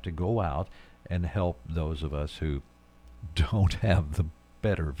might have to go out and help those of us who don't have the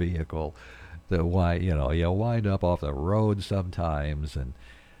better vehicle. You wind up off the road sometimes, and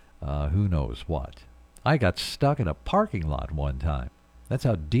who knows what. I got stuck in a parking lot one time. That's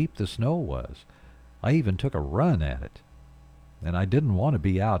how deep the snow was. I even took a run at it, and I didn't want to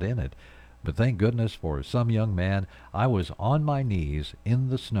be out in it. But thank goodness for some young man, I was on my knees in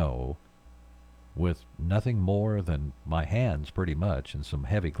the snow with nothing more than my hands pretty much and some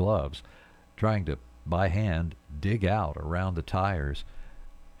heavy gloves, trying to, by hand, dig out around the tires.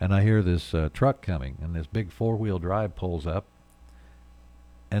 And I hear this truck coming, and this big four-wheel drive pulls up,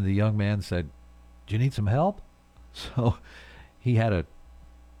 and the young man said, "Do you need some help?" So he had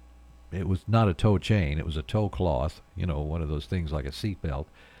it was not a tow chain, it was a tow cloth, one of those things like a seat belt,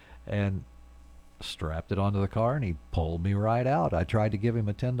 and strapped it onto the car, and he pulled me right out. I tried to give him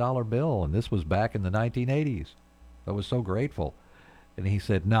a $10 bill, and this was back in the 1980s. I was so grateful. And he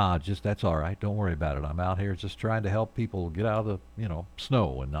said, "Nah, that's all right. Don't worry about it. I'm out here just trying to help people get out of the,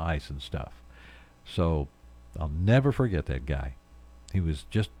 snow and ice and stuff." So I'll never forget that guy. He was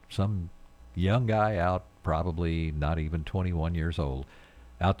just some young guy out, probably not even 21 years old,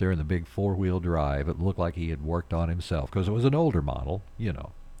 out there in the big four-wheel drive. It looked like he had worked on himself because it was an older model,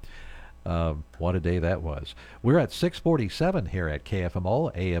 What a day that was. We're at 647 here at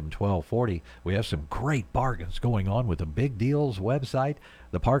KFMO, AM 1240. We have some great bargains going on with the Big Deals website,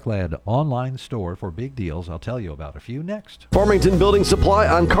 the Parkland online store for big deals. I'll tell you about a few next. Farmington Building Supply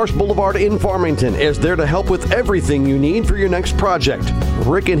on Karst Boulevard in Farmington is there to help with everything you need for your next project.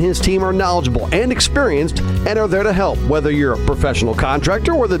 Rick and his team are knowledgeable and experienced and are there to help, whether you're a professional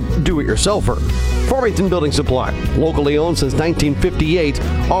contractor or the do-it-yourselfer. Farmington Building Supply, locally owned since 1958,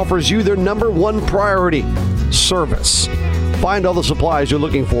 offers you their number one priority: service. Find all the supplies you're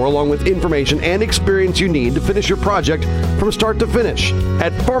looking for, along with information and experience you need to finish your project from start to finish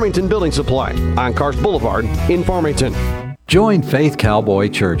at Farmington Building Supply on Karst Boulevard in Farmington. Join Faith Cowboy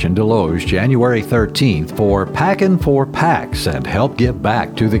Church in Deloge January 13th for Packin' for Packs and help give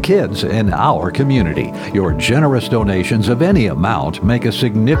back to the kids in our community. Your generous donations of any amount make a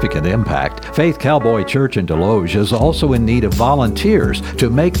significant impact. Faith Cowboy Church in Deloge is also in need of volunteers to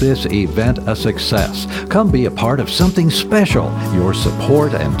make this event a success. Come be a part of something special. Your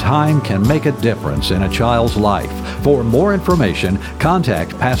support and time can make a difference in a child's life. For more information,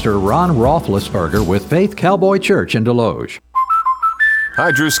 contact Pastor Ron Roethlisberger with Faith Cowboy Church in Deloge. Hi,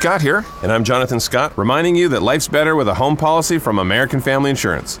 Drew Scott here, and I'm Jonathan Scott, reminding you that life's better with a home policy from American Family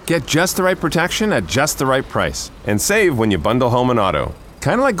Insurance. Get just the right protection at just the right price, and save when you bundle home and auto.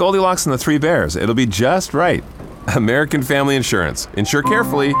 Kind of like Goldilocks and the Three Bears, it'll be just right. American Family Insurance. Insure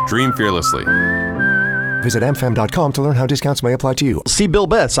carefully, dream fearlessly. Visit amfam.com to learn how discounts may apply to you. See Bill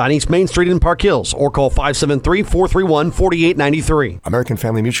Betts on East Main Street in Park Hills or call 573-431-4893. American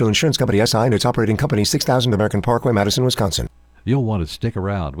Family Mutual Insurance Company, SI, and its operating company, 6000 American Parkway, Madison, Wisconsin. You'll want to stick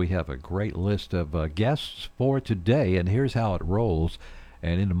around. We have a great list of guests for today, and here's how it rolls.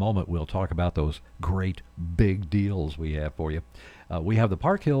 And in a moment, we'll talk about those great big deals we have for you. We have the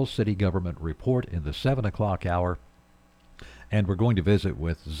Park Hills City Government Report in the 7 o'clock hour, and we're going to visit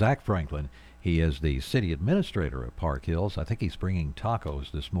with Zach Franklin. He is the city administrator of Park Hills. I think he's bringing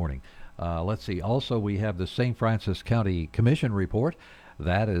tacos this morning. Let's see. Also, we have the St. Francis County Commission report.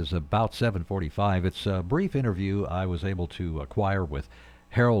 That is about 7:45. It's a brief interview I was able to acquire with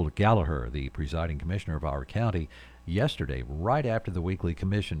Harold Gallagher, the presiding commissioner of our county, yesterday, right after the weekly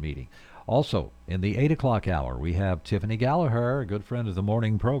commission meeting. Also, in the 8 o'clock hour, we have Tiffany Gallagher, a good friend of the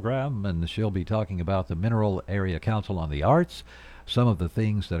morning program, and she'll be talking about the Mineral Area Council on the Arts, some of the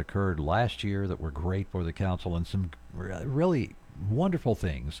things that occurred last year that were great for the council, and some really wonderful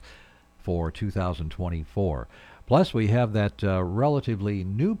things for 2024. Plus, we have that relatively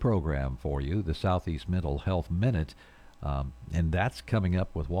new program for you, the Southeast Mental Health Minute, and that's coming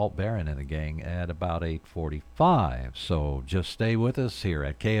up with Walt Barron and the gang at about 8:45. So just stay with us here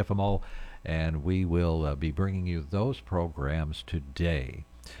at KFMO, and we will be bringing you those programs today.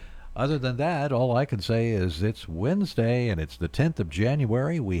 Other than that, all I can say is it's Wednesday, and it's the 10th of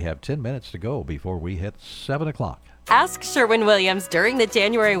January. We have 10 minutes to go before we hit 7 o'clock. Ask Sherwin-Williams during the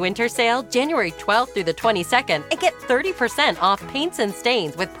January winter sale, January 12th through the 22nd, and get 30% off paints and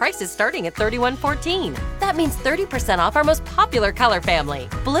stains with prices starting at $31.14. That means 30% off our most popular color family,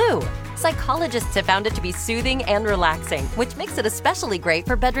 blue. Psychologists have found it to be soothing and relaxing, which makes it especially great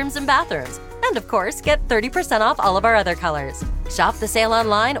for bedrooms and bathrooms. And of course, get 30% off all of our other colors. Shop the sale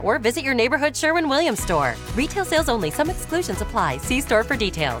online or visit your neighborhood Sherwin-Williams store. Retail sales only. Some exclusions apply. See store for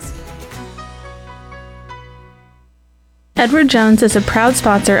details. Edward Jones is a proud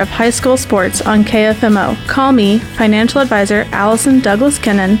sponsor of high school sports on KFMO. Call me, financial advisor Allison Douglas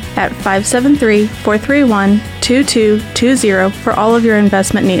Kennan, at 573-431-2220 for all of your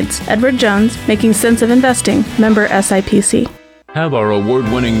investment needs. Edward Jones, making sense of investing. Member SIPC. Have our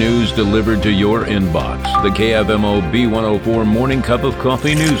award-winning news delivered to your inbox. The KFMO B104 Morning Cup of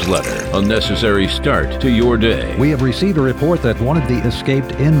Coffee newsletter. A necessary start to your day. We have received a report that one of the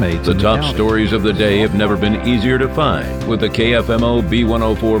escaped inmates The in top county- stories of the day have never been easier to find with the KFMO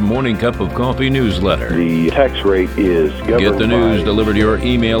B104 Morning Cup of Coffee newsletter. The tax rate is governed Get the news by- delivered to your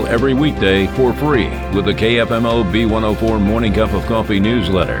email every weekday for free with the KFMO B104 Morning Cup of Coffee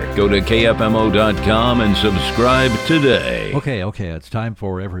newsletter. Go to KFMO.com and subscribe today. Okay, it's time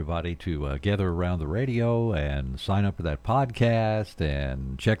for everybody to gather around the radio and sign up for that podcast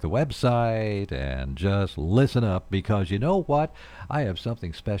and check the website and just listen up, because you know what? I have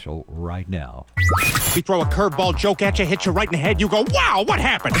something special right now. We throw a curveball joke at you, hit you right in the head, you go, wow, what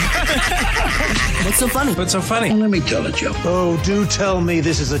happened? What's so funny? What's so funny? Let me tell a joke. Oh, do tell me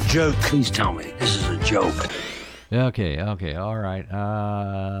this is a joke. Please tell me this is a joke. Okay, all right.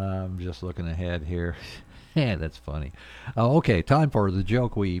 I'm just looking ahead here. Yeah, that's funny. Okay, time for the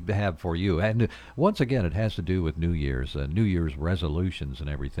joke we have for you. And once again, it has to do with New Year's resolutions and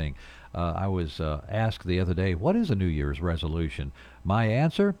everything. I was asked the other day, what is a New Year's resolution? My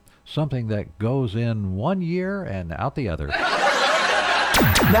answer, something that goes in one year and out the other.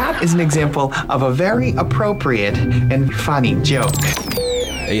 That is an example of a very appropriate and funny joke.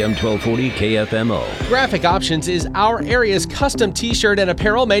 AM 1240 KFMO. Graphic Options is our area's custom t-shirt and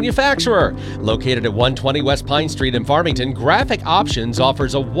apparel manufacturer. Located at 120 West Pine Street in Farmington, Graphic Options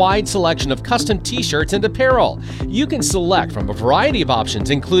offers a wide selection of custom t-shirts and apparel. You can select from a variety of options,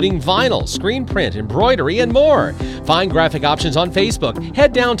 including vinyl, screen print, embroidery, and more. Find Graphic Options on Facebook.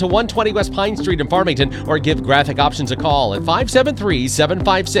 Head down to 120 West Pine Street in Farmington or give Graphic Options a call at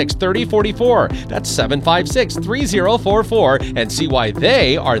 573-756-3044. That's 756-3044, and see why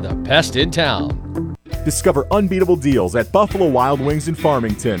they are the best in town. Discover unbeatable deals at Buffalo Wild Wings in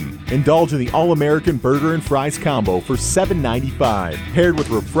Farmington. Indulge in the All-American Burger and Fries combo for $7.95, paired with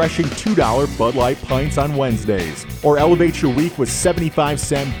refreshing $2 Bud Light pints on Wednesdays. Or elevate your week with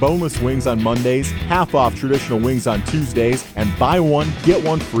 75-cent boneless wings on Mondays, half off traditional wings on Tuesdays, and buy one, get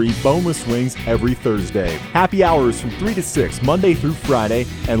one free boneless wings every Thursday. Happy hours from 3 to 6, Monday through Friday,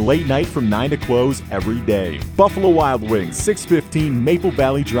 and late night from 9 to close every day. Buffalo Wild Wings, 615 Maple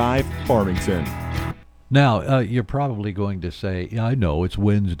Valley Drive, Farmington. Now, you're probably going to say, yeah, I know, it's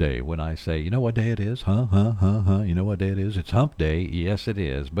Wednesday, when I say, you know what day it is? You know what day it is? It's hump day. Yes, it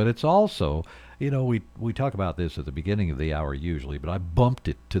is. But it's also, we talk about this at the beginning of the hour usually, but I bumped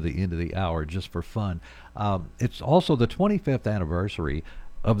it to the end of the hour just for fun. It's also the 25th anniversary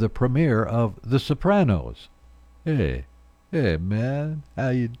of the premiere of The Sopranos. Hey, man, how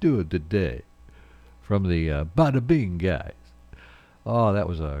you doing today? From the Bada Bing guys. Oh, that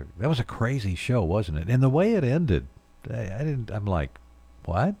was a crazy show, wasn't it? And the way it ended, I'm like,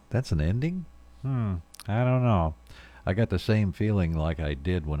 what? That's an ending? I don't know. I got the same feeling like I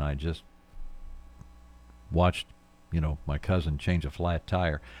did when I just watched, my cousin change a flat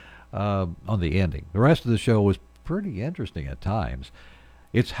tire on the ending. The rest of the show was pretty interesting at times.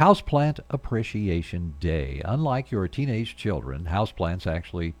 It's Houseplant Appreciation Day. Unlike your teenage children, houseplants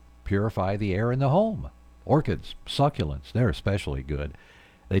actually purify the air in the home. Orchids, succulents, they're especially good.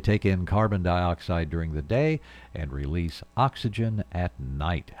 They take in carbon dioxide during the day and release oxygen at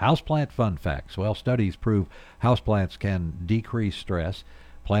night. Houseplant fun facts. Well, studies prove houseplants can decrease stress.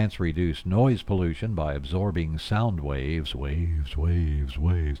 Plants reduce noise pollution by absorbing sound waves. Waves.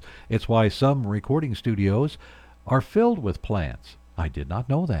 It's why some recording studios are filled with plants. I did not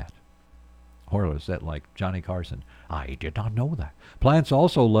know that. Or was that like Johnny Carson? I did not know that. Plants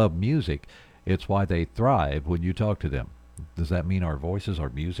also love music. It's why they thrive when you talk to them. Does that mean our voices are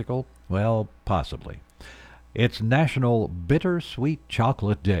musical? Well, possibly. It's National Bittersweet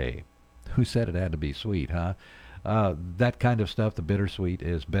Chocolate Day. Who said it had to be sweet, huh? That kind of stuff, the bittersweet,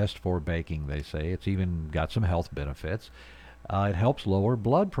 is best for baking, they say. It's even got some health benefits. It helps lower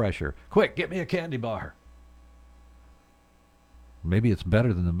blood pressure. Quick, get me a candy bar. Maybe it's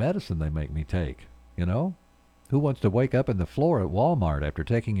better than the medicine they make me take, Who wants to wake up in the floor at Walmart after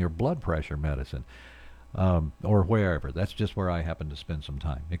taking your blood pressure medicine? Or wherever. That's just where I happen to spend some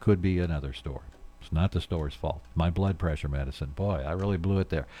time. It could be another store. It's not the store's fault. My blood pressure medicine. Boy, I really blew it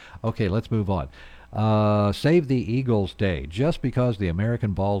there. Okay, let's move on. Save the Eagles Day. Just because the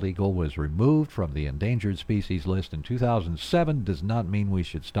American bald eagle was removed from the endangered species list in 2007 does not mean we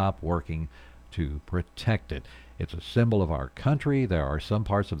should stop working to protect it. It's a symbol of our country. There are some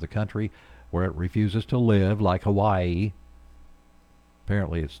parts of the country where it refuses to live, like Hawaii.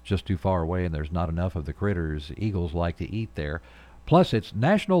 Apparently it's just too far away and there's not enough of the critters eagles like to eat there. Plus, it's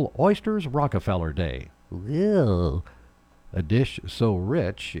National Oysters Rockefeller Day. Ew. A dish so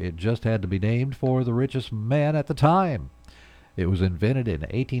rich, it just had to be named for the richest man at the time. It was invented in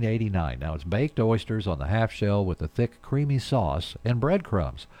 1889. Now, it's baked oysters on the half shell with a thick, creamy sauce and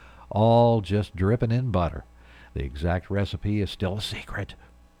breadcrumbs, all just dripping in butter. The exact recipe is still a secret.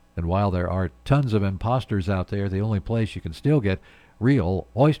 And while there are tons of imposters out there, the only place you can still get real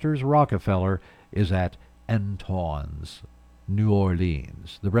Oysters Rockefeller is at Antoine's, New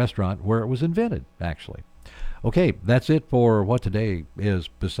Orleans, the restaurant where it was invented, actually. Okay, that's it for what today is,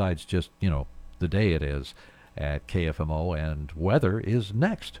 besides just, the day it is at KFMO, and weather is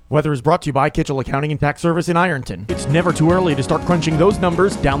next. Weather is brought to you by Kitchell Accounting and Tax Service in Ironton. It's never too early to start crunching those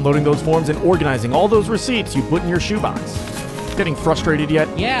numbers, downloading those forms, and organizing all those receipts you put in your shoebox. Getting frustrated yet?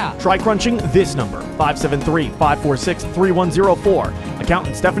 Yeah. Try crunching this number, 573-546-3104.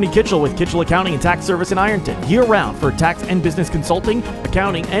 Accountant Stephanie Kitchell with Kitchell Accounting and Tax Service in Ironton, year-round for tax and business consulting,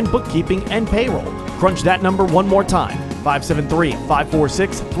 accounting, and bookkeeping and payroll. Crunch that number one more time,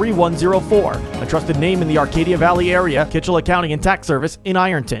 573-546-3104. A trusted name in the Arcadia Valley area, Kitchell Accounting and Tax Service in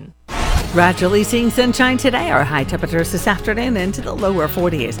Ironton. Gradually seeing sunshine today. Our high temperatures this afternoon into the lower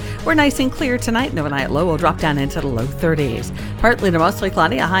 40s. We're nice and clear tonight, and overnight low will drop down into the low 30s. Partly to mostly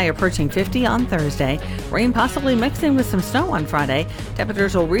cloudy, a high approaching 50 on Thursday. Rain possibly mixing with some snow on Friday.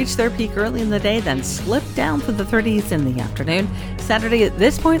 Temperatures will reach their peak early in the day, then slip down to the 30s in the afternoon. Saturday at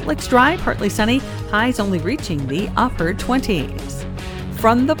this point looks dry, partly sunny. Highs only reaching the upper 20s.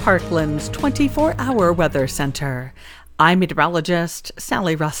 From the Parkland's 24-hour weather center, I'm meteorologist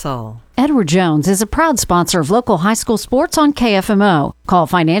Sally Russell. Edward Jones is a proud sponsor of local high school sports on KFMO. Call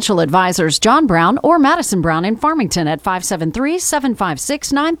financial advisors John Brown or Madison Brown in Farmington at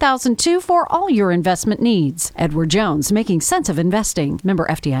 573-756-9002 for all your investment needs. Edward Jones, making sense of investing. Member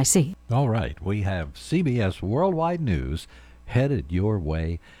FDIC. All right, we have CBS Worldwide News headed your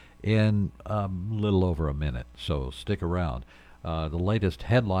way in a little over a minute, so stick around. The latest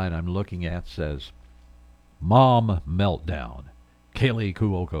headline I'm looking at says, Mom Meltdown. Kaylee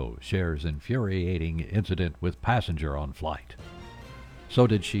Kuoko shares infuriating incident with passenger on flight. So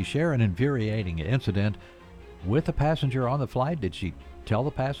did she share an infuriating incident with a passenger on the flight? Did she tell the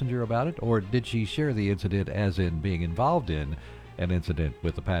passenger about it? Or did she share the incident as in being involved in an incident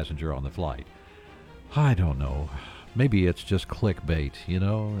with the passenger on the flight? I don't know. Maybe it's just clickbait,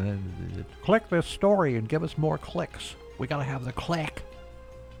 Click this story and give us more clicks. We gotta have the click.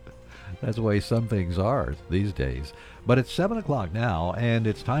 That's the way some things are these days. But it's 7 o'clock now, and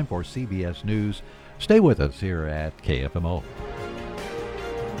it's time for CBS News. Stay with us here at KFMO.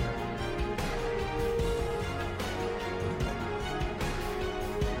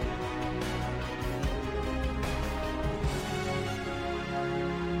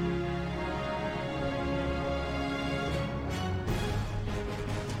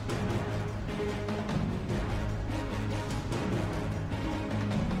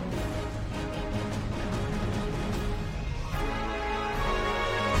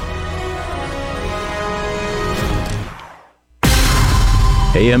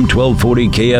 AM 1240 KFMO.